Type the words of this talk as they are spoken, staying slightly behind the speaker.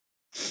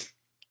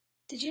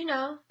Did you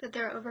know that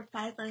there are over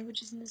 5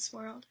 languages in this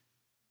world?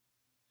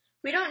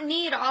 We don't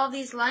need all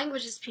these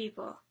languages,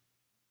 people.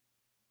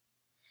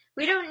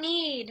 We don't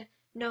need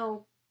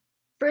no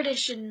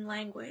British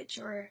language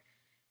or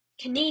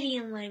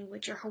Canadian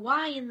language or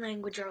Hawaiian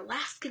language or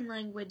Alaskan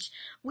language.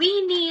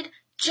 We need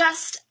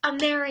just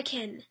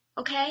American,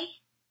 okay?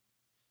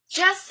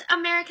 Just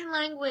American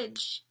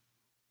language.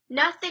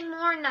 Nothing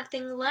more,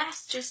 nothing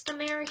less, just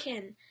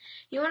American.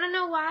 You want to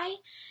know why?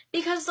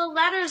 Because the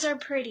letters are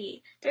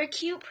pretty. They're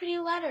cute, pretty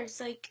letters.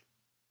 Like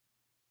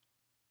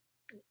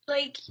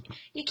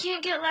you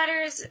can't get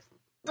letters,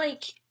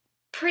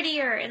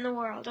 prettier in the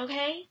world,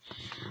 okay?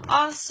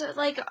 Also,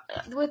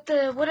 with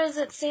the, what is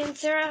it,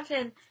 sans serif,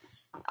 and,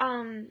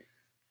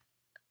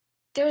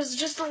 there's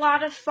just a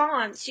lot of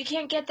fonts. You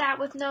can't get that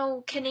with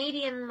no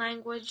Canadian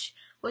language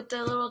with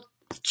the little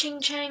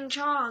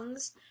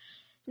ching-chang-chongs.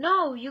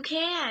 No, you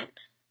can't.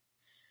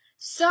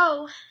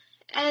 So,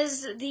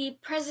 as the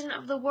president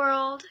of the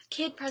world,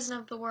 kid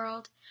president of the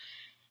world,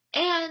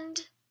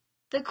 and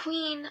the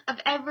queen of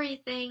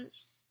everything,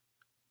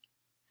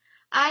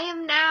 I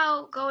am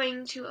now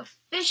going to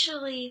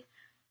officially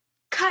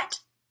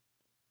cut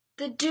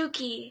the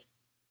dookie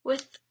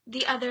with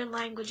the other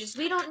languages.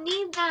 We don't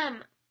need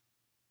them.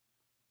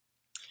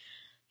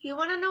 You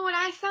want to know what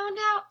I found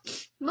out?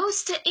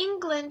 Most of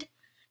England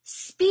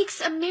speaks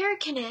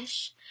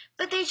Americanish,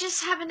 but they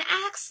just have an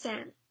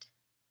accent.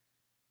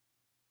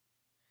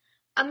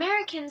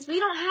 Americans, we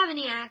don't have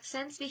any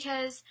accents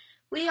because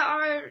we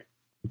are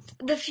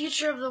the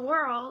future of the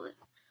world.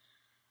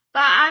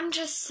 But I'm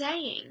just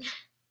saying.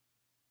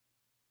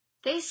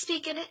 They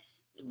speak it.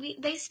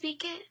 They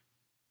speak it.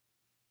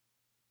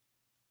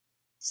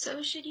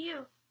 So should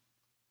you.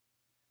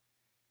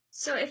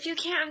 So if you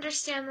can't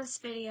understand this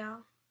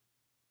video,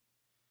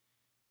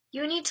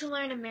 you need to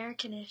learn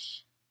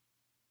Americanish.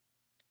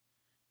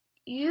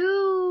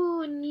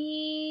 You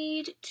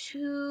need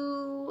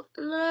to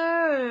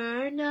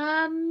learn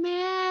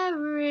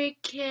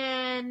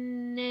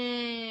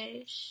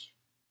Americanish.